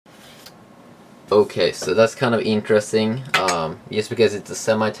Okay, so that's kind of interesting. Just because it's a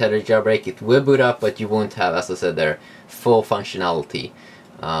semi-tethered jailbreak, it will boot up, but you won't have, as I said there, full functionality.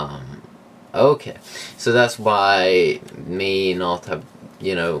 Okay, so that's why may not have,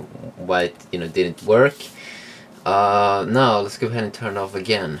 why it, didn't work. Now let's go ahead and turn it off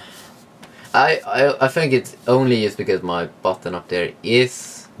again. I think it's only just because my button up there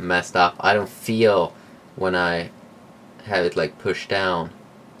is messed up. I don't feel when I have it like pushed down.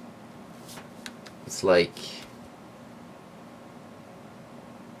 It's like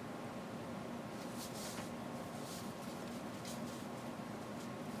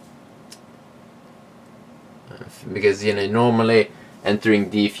because normally entering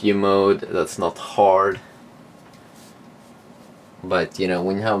View mode, that's not hard, but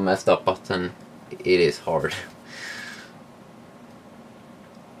when you have a messed up button, it is hard.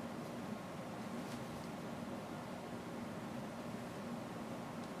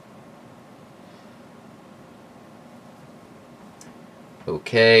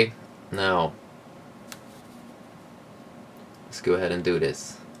 Okay, now let's go ahead and do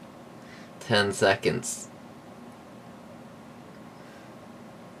this. 10 seconds.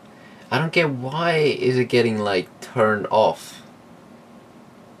 I don't get why is it getting like turned off.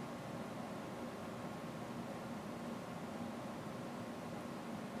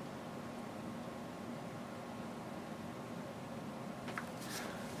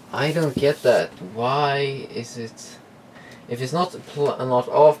 I don't get that. Why is it? If it's not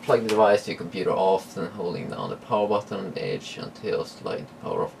off, plug the device to your computer off, then holding down the power button on the edge until slide the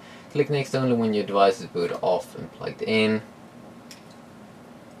power off. Click next only when your device is booted off and plugged in.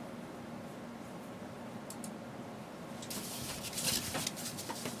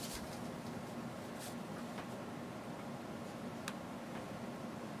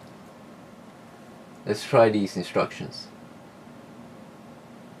 Let's try these instructions.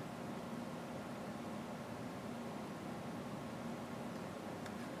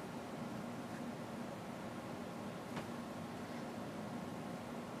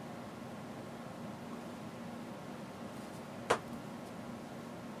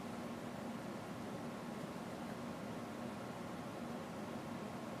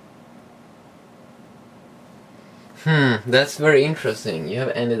 That's very interesting. You have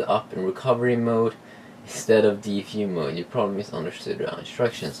ended up in recovery mode instead of View mode. You probably misunderstood the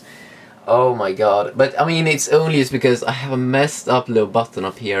instructions. Oh my god. But I mean, it's only just because I have a messed up little button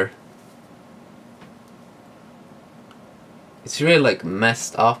up here. It's really like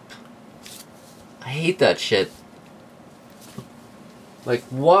messed up. I hate that shit. Like,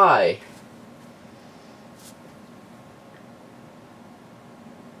 why?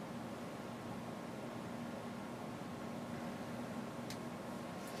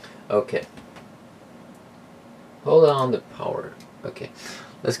 Okay. Hold on the power. Okay.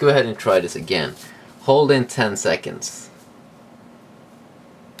 Let's go ahead and try this again. Hold in 10 seconds.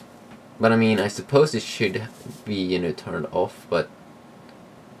 But I mean, I suppose it should be, turned off, but...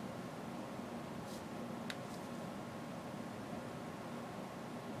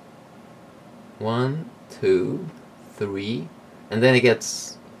 One, two, three, and then it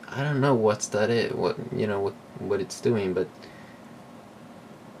gets... I don't know what what it's doing, but...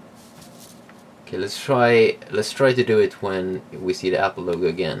 Okay, let's try to do it when we see the Apple logo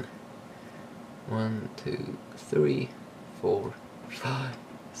again. 1, 2, 3, 4, 5,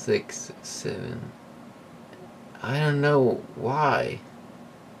 6, 7. I don't know why.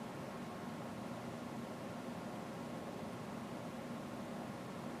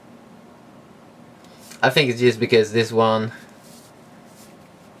 I think it's just because this one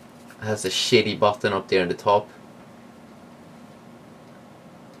has a shitty button up there in the top.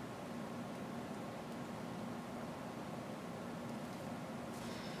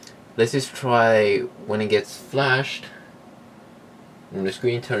 Let's just try when it gets flashed and the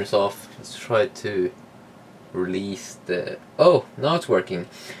screen turns off. Let's try to release the... Oh, now it's working.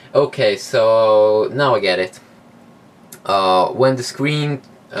 Okay, so now I get it. When the screen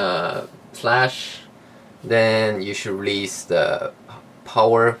flash, then you should release the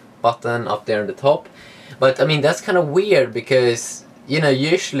power button up there in the top. But I mean, that's kind of weird because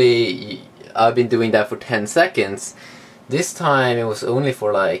usually I've been doing that for 10 seconds. This time it was only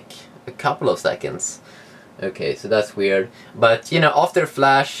for like a couple of seconds. Okay, so that's weird. But after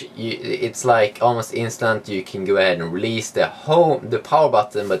flash, it's like almost instant. You can go ahead and release the power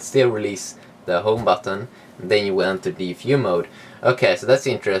button, but still release the home button. And then you will enter the View mode. Okay, so that's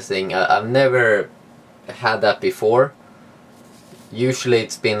interesting. I've never had that before. Usually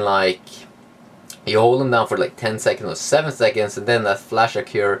it's been like you hold them down for like 10 seconds or 7 seconds, and then that flash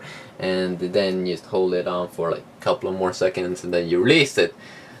occur, and then you just hold it on for like a couple of more seconds, and then you release it.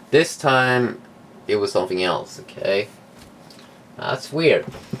 This time it was something else. Okay, that's weird.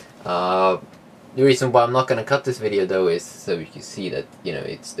 The reason why I'm not gonna cut this video though is so you can see that, you know,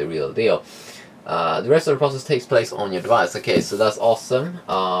 it's the real deal. The rest of the process takes place on your device. Okay, so that's awesome.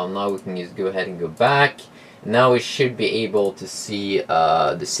 Now we can just go ahead and go back. Now we should be able to see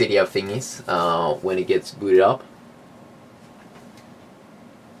the Cydia thingies when it gets booted up.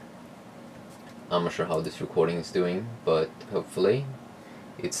 I'm not sure how this recording is doing, but hopefully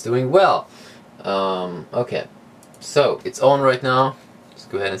it's doing well. Okay, so it's on right now. Let's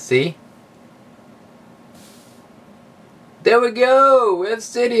go ahead and see. There we go! We have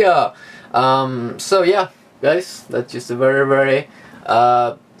Cydia! So yeah, guys, that's just a very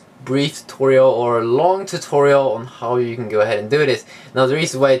brief tutorial or long tutorial on how you can go ahead and do this. Now the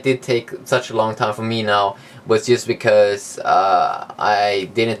reason why it did take such a long time for me now was just because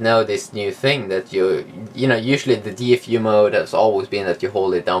I didn't know this new thing that you know, usually the DFU mode has always been that you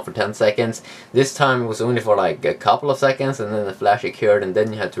hold it down for 10 seconds. This time it was only for like a couple of seconds, and then the flash occurred, and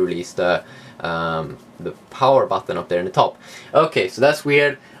then you had to release the power button up there in the top. Okay, so that's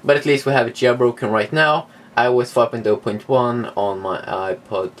weird, but at least we have it jailbroken right now. iOS 5.0.1 on my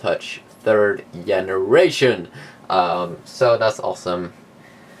iPod Touch 3rd generation. So that's awesome.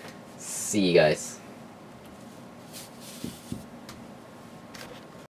 See you guys.